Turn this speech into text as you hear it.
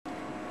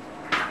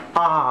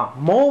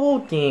Mobile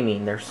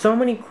gaming. There's so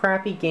many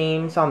crappy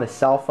games on the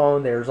cell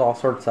phone. There's all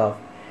sorts of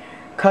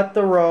Cut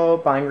the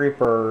Rope, Angry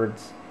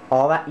Birds,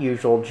 all that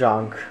usual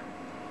junk.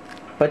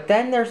 But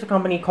then there's a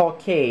company called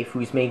Cave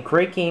who's made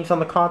great games on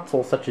the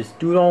console such as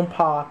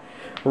DoDonPachi,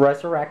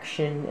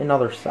 Resurrection, and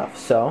other stuff.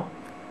 So,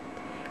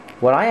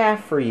 what I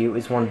have for you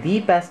is one of the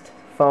best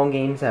phone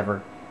games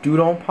ever.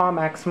 DoDonPachi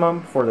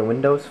Maximum for the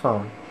Windows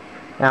Phone.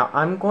 Now,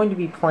 I'm going to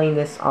be playing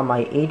this on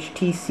my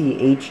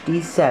HTC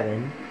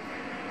HD7.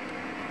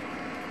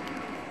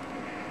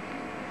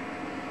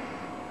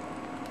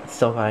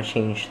 Still gotta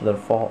change the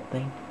default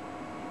thing.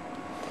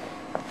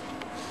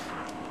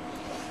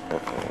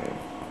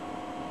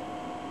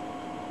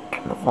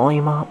 Turn the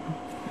volume up.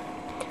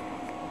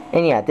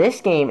 And yeah, this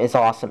game is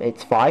awesome.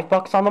 It's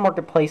 $5 on the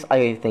marketplace.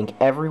 I think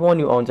everyone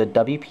who owns a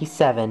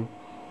WP7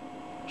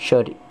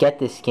 should get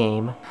this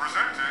game.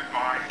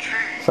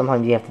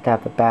 Sometimes you have to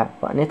tap the back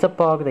button. It's a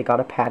bug, they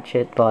gotta patch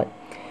it, but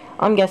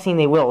I'm guessing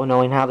they will,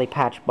 knowing how they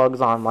patch bugs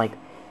on, like,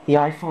 the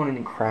iPhone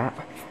and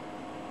crap.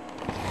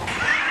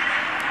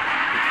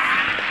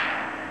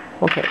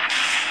 Okay.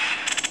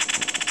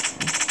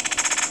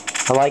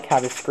 I like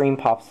how the screen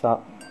pops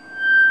up.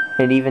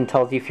 It even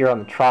tells you if you're on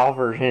the trial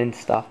version and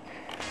stuff.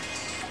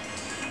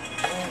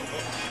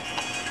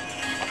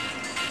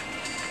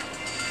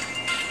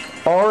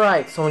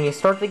 Alright, so when you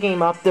start the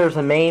game up, there's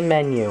a main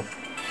menu.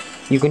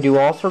 You can do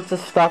all sorts of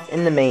stuff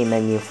in the main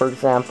menu. For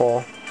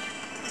example,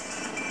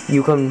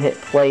 you can hit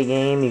play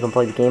game, you can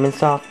play the game and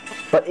stuff.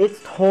 But it's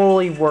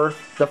totally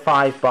worth the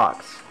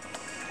 $5.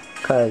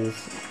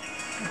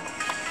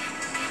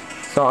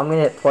 So I'm going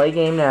to hit play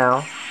game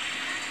now.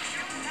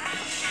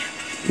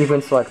 You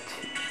can select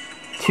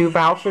 2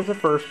 battleships at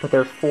first, but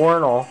there's 4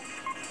 in all.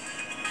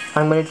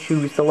 I'm going to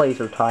choose the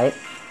laser type.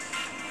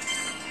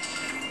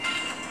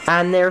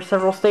 And there are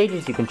several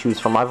stages you can choose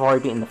from. I've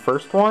already beaten the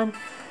first one.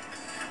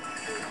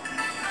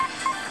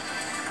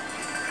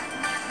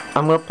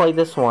 I'm going to play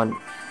this one.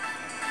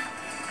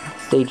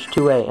 Stage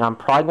 2A. And I'm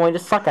probably going to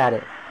suck at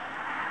it.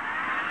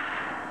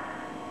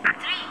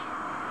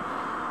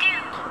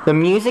 The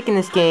music in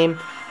this game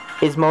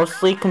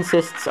mostly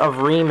consists of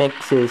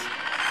remixes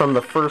from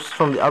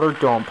the other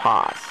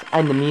DoDonPachi.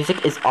 And the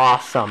music is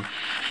awesome.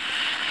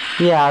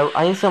 Yeah,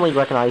 I instantly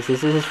recognize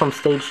this. This is from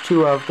stage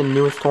 2 of the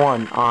newest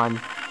one on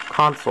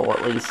console,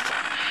 at least.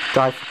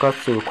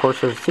 Daifukatsu. Of course,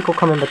 there's a sequel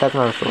coming, but that's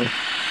another story.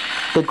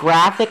 The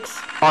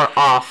graphics are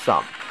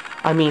awesome.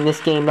 I mean,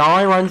 this game not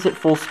only runs at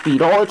full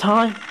speed all the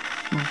time,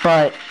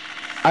 but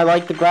I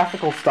like the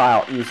graphical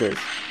style it uses.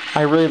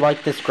 I really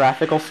like this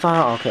graphical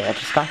style. Okay, I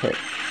just got hit.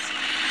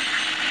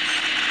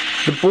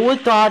 The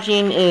bullet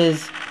dodging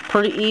is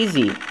pretty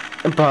easy,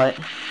 but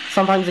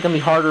sometimes it can be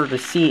harder to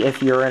see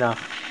if you're in a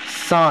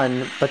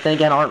sun, but then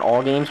again, aren't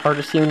all games hard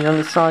to see when you're in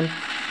the sun?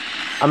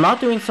 I'm not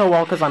doing so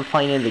well because I'm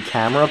playing in the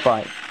camera,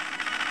 but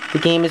the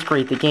game is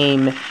great. The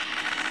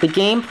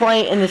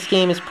gameplay in this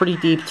game is pretty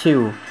deep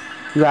too.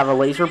 You have a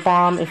laser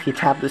bomb if you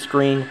tap the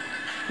screen.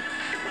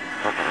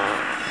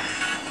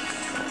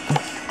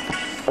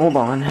 Hold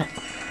on.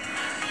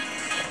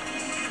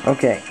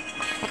 Okay.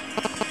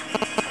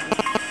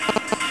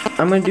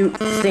 I'm going to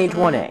do stage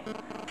 1A.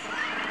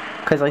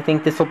 Because I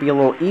think this will be a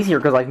little easier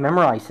because I've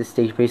memorized this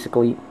stage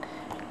basically,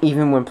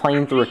 even when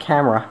playing through a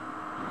camera.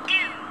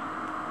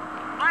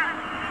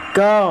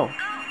 Go!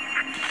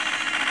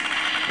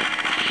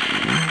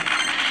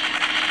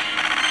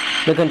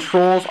 The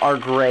controls are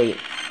great.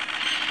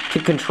 To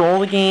control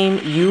the game,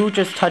 you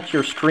just touch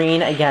your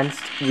screen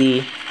against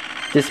the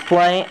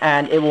display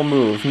and it will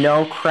move.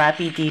 No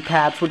crappy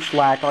D-pads which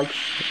lag like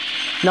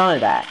none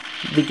of that.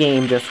 The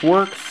game just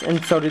works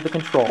and so do the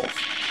controls.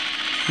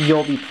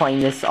 You'll be playing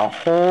this a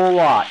whole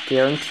lot,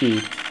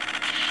 guaranteed.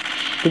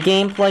 The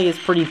gameplay is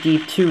pretty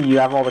deep too. You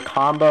have all the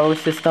combo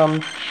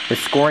system, the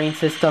scoring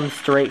system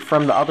straight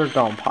from the other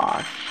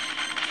DoDonPachi.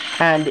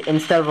 And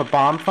instead of a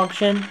bomb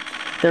function,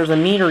 there's a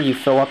meter you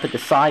fill up at the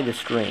side of the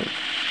screen.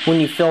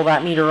 When you fill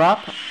that meter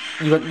up,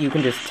 you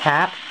can just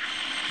tap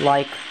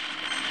like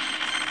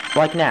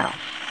now.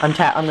 I'm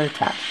going to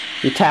tap.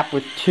 You tap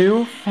with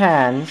 2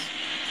 hands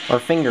or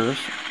fingers,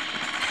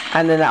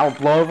 and then that will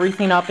blow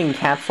everything up and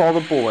cancel all the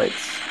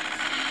bullets.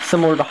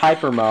 Similar to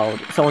hyper mode.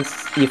 So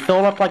you fill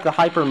it up like the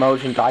hyper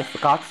mode in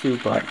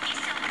Daifukatsu, but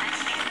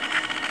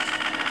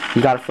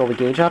you gotta fill the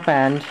gauge up,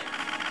 and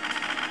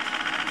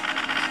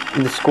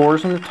the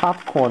score's in the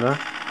top corner.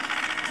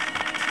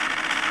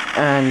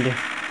 And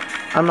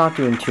I'm not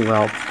doing too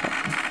well.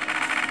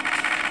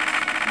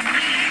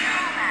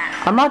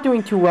 I'm not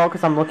doing too well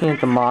because I'm looking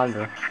at the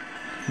monitor.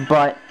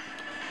 But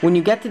when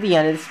you get to the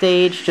end of the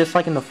stage, just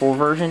like in the full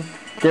version,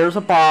 there's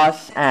a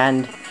boss,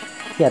 and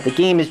yeah, the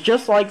game is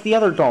just like the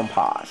other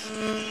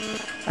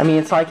DoDonPachi. I mean,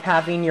 it's like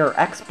having your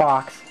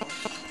Xbox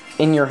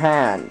in your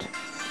hand.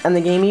 And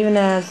the game even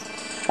has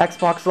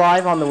Xbox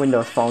Live on the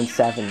Windows Phone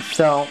 7,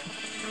 so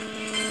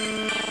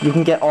you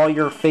can get all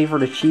your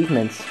favorite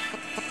achievements.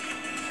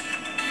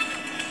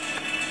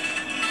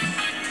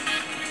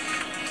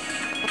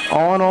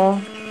 All in all,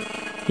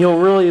 you'll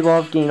really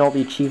love getting all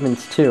the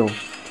achievements too.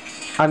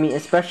 I mean,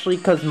 especially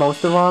because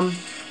most of them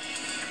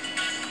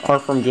are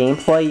from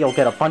gameplay. You'll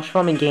get a bunch of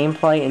them in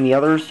gameplay, and the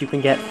others you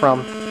can get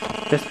from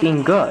just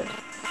being good.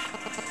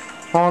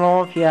 All in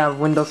all, if you have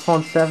Windows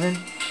Phone 7,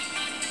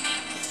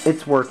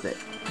 it's worth it.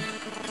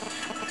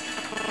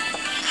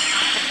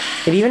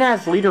 It even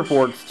has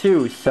leaderboards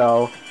too,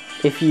 so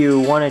if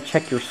you want to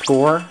check your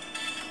score,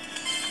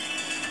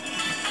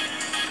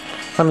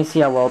 let me see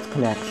how well it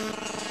connects.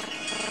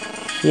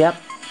 Yep.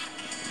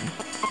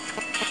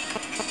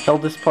 It'll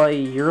display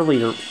your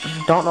leader.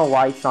 Don't know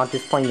why it's not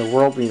displaying the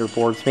world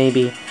leaderboards.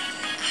 Maybe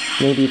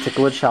it's a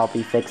glitch that'll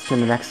be fixed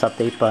in the next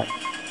update, but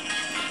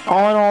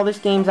all in all, this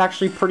game's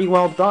actually pretty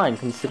well done,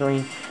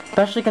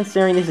 especially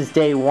considering this is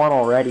day 1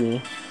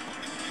 already.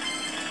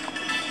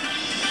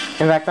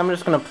 In fact, I'm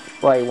just gonna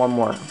play one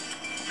more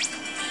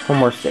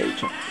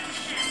stage.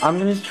 I'm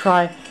gonna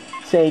try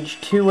stage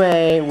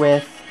 2A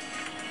with,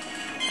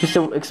 just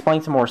to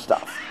explain some more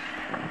stuff.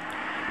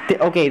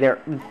 Okay, there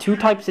are 2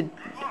 types of,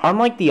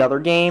 unlike the other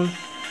game,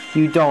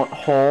 you don't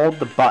hold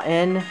the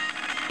button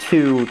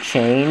to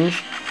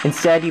change.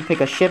 Instead, you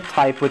pick a ship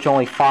type which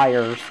only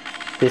fires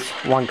this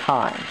one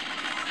kind.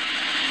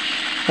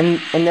 And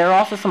there are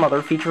also some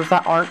other features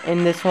that aren't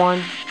in this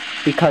one,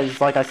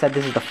 because, like I said,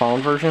 this is the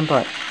phone version,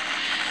 but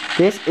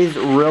this is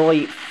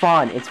really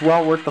fun. It's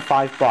well worth the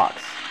 $5.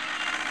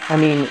 I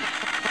mean,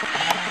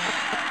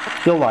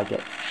 you'll like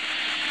it.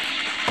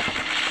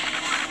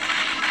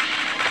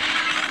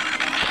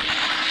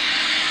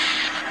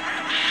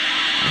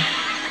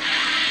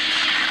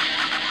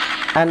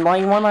 And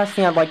one last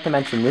thing I'd like to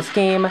mention, this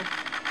game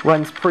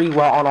runs pretty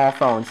well on all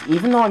phones.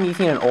 Even though I'm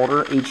using an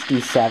older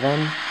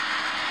HD7,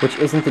 which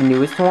isn't the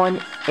newest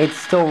one, it's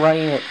still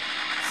running at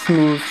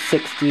smooth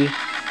 60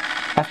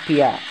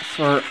 FPS,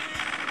 or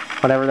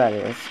whatever that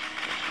is.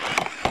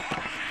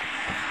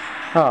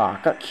 Oh,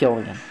 got killed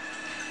again.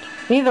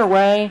 Either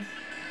way,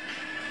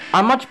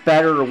 I'm much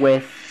better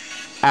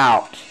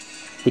without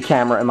the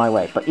camera in my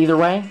way. But either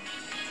way,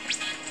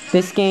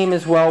 this game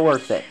is well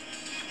worth it.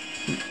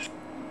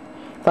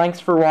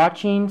 Thanks for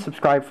watching,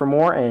 subscribe for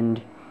more,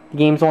 and the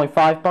game's only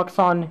 $5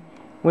 on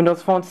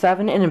Windows Phone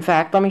 7, and in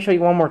fact, let me show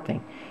you one more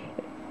thing.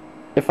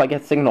 If I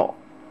get signal.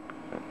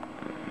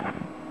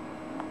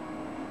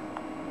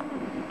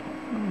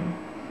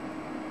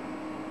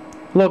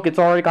 Look, it's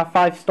already got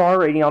 5-star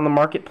rating on the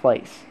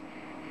marketplace.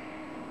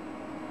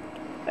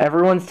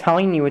 Everyone's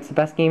telling you it's the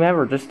best game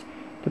ever, just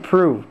to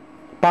prove.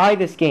 Buy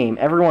this game.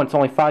 Everyone, it's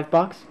only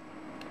 $5.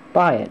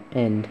 Buy it,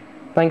 and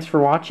thanks for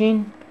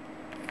watching.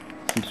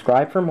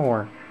 Subscribe for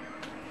more.